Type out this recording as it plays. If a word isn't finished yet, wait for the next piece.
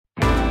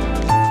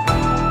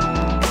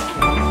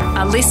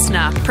A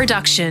listener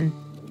production.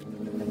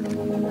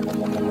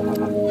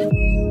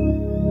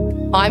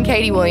 I'm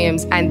Katie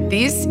Williams and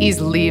this is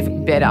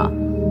Live Better.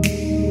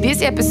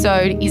 This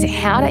episode is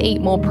how to eat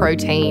more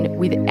protein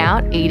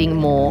without eating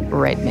more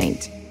red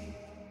meat.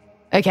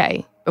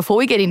 Okay, before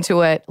we get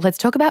into it, let's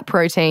talk about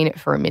protein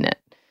for a minute.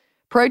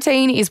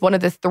 Protein is one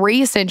of the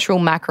 3 essential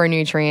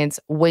macronutrients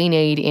we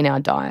need in our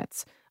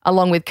diets,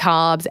 along with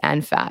carbs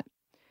and fat.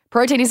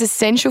 Protein is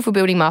essential for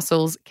building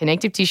muscles,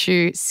 connective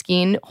tissue,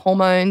 skin,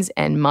 hormones,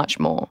 and much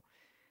more.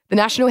 The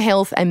National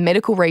Health and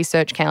Medical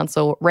Research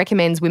Council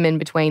recommends women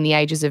between the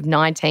ages of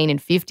 19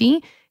 and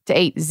 50 to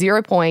eat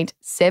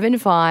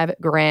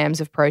 0.75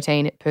 grams of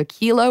protein per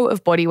kilo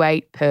of body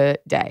weight per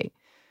day.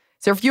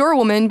 So if you're a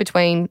woman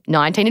between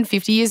 19 and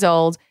 50 years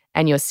old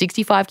and you're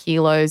 65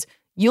 kilos,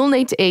 you'll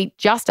need to eat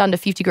just under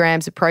 50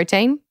 grams of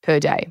protein per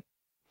day.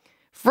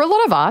 For a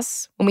lot of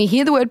us, when we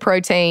hear the word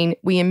protein,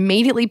 we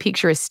immediately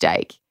picture a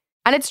steak.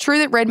 And it's true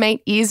that red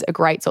meat is a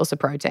great source of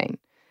protein.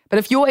 But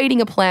if you're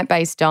eating a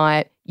plant-based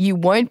diet, you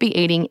won't be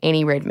eating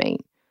any red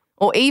meat.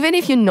 Or even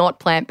if you're not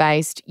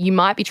plant-based, you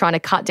might be trying to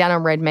cut down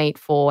on red meat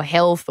for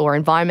health or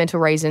environmental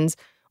reasons,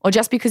 or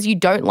just because you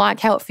don't like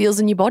how it feels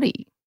in your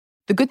body.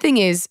 The good thing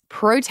is,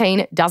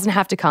 protein doesn't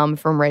have to come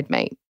from red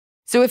meat.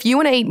 So if you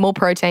want to eat more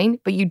protein,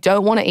 but you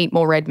don't want to eat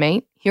more red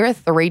meat, here are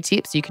 3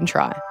 tips you can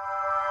try.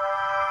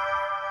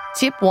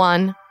 Tip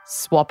 1,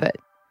 swap it.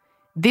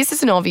 This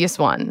is an obvious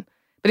one,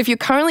 but if you're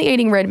currently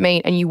eating red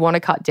meat and you want to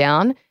cut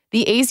down,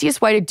 the easiest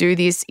way to do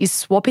this is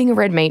swapping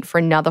red meat for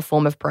another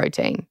form of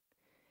protein.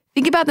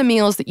 Think about the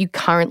meals that you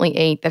currently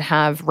eat that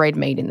have red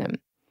meat in them.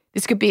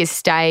 This could be a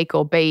steak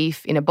or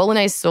beef in a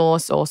bolognese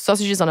sauce or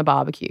sausages on a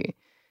barbecue.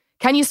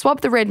 Can you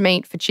swap the red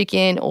meat for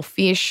chicken or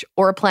fish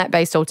or a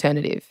plant-based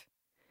alternative?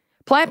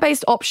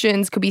 Plant-based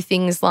options could be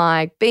things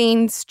like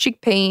beans,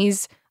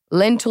 chickpeas,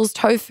 lentils,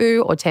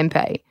 tofu, or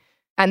tempeh.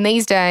 And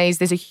these days,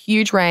 there's a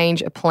huge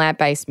range of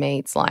plant-based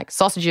meats like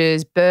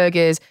sausages,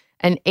 burgers,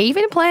 and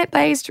even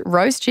plant-based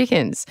roast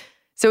chickens.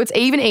 So it's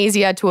even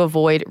easier to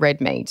avoid red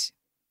meat.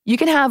 You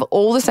can have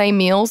all the same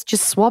meals,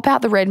 just swap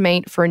out the red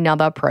meat for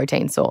another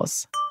protein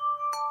source.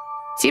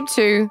 Tip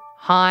 2,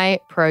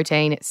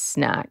 high-protein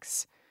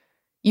snacks.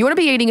 You want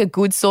to be eating a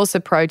good source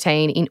of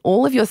protein in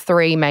all of your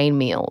 3 main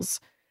meals.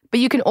 But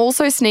you can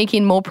also sneak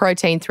in more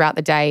protein throughout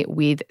the day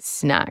with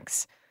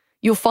snacks.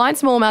 You'll find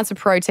small amounts of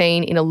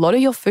protein in a lot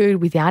of your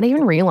food without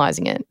even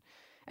realizing it.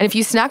 And if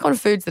you snack on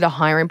foods that are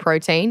higher in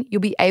protein, you'll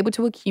be able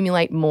to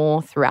accumulate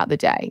more throughout the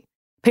day.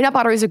 Peanut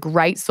butter is a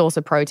great source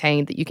of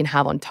protein that you can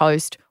have on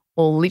toast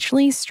or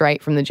literally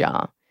straight from the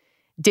jar.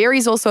 Dairy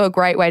is also a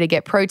great way to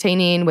get protein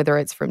in, whether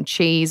it's from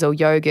cheese or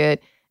yogurt.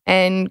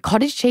 And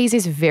cottage cheese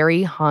is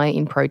very high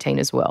in protein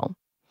as well.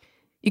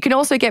 You can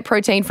also get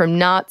protein from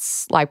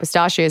nuts like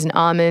pistachios and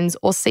almonds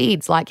or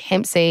seeds like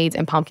hemp seeds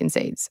and pumpkin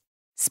seeds.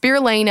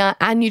 Spirulina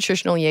and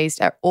nutritional yeast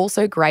are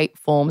also great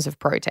forms of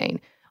protein.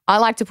 I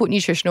like to put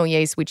nutritional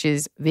yeast, which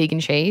is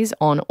vegan cheese,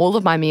 on all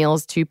of my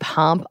meals to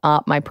pump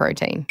up my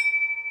protein.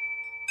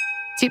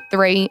 Tip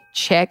 3,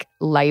 check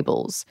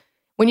labels.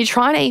 When you're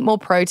trying to eat more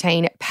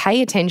protein,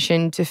 pay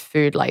attention to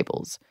food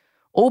labels.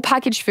 All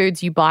packaged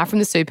foods you buy from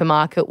the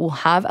supermarket will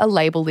have a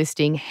label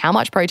listing how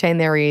much protein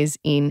there is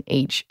in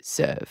each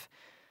serve.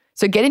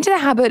 So get into the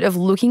habit of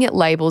looking at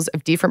labels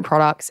of different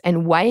products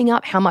and weighing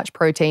up how much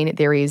protein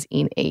there is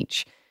in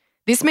each.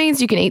 This means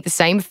you can eat the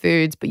same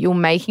foods, but you're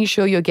making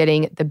sure you're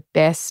getting the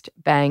best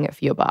bang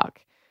for your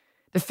buck.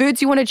 The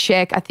foods you want to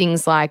check are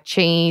things like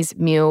cheese,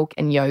 milk,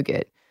 and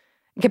yogurt.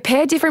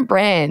 Compare different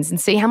brands and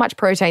see how much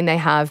protein they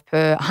have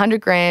per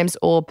 100 grams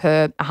or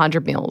per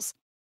 100 mils.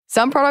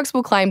 Some products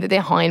will claim that they're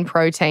high in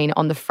protein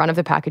on the front of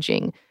the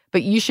packaging,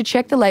 but you should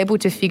check the label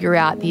to figure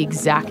out the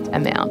exact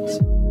amount.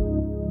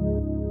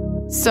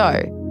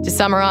 So, to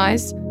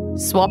summarize,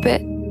 swap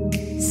it,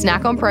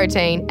 snack on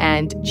protein,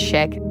 and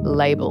check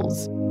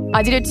labels.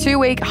 I did a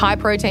 2-week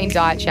high-protein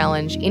diet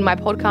challenge in my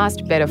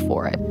podcast, Better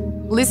For It.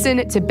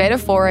 Listen to Better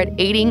For It,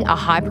 Eating a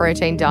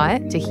High-Protein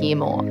Diet to hear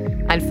more.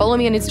 And follow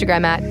me on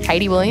Instagram at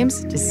Katie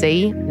Williams to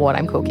see what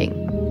I'm cooking.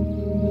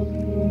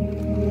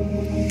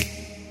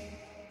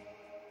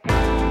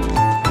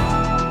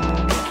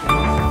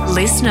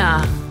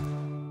 Listener.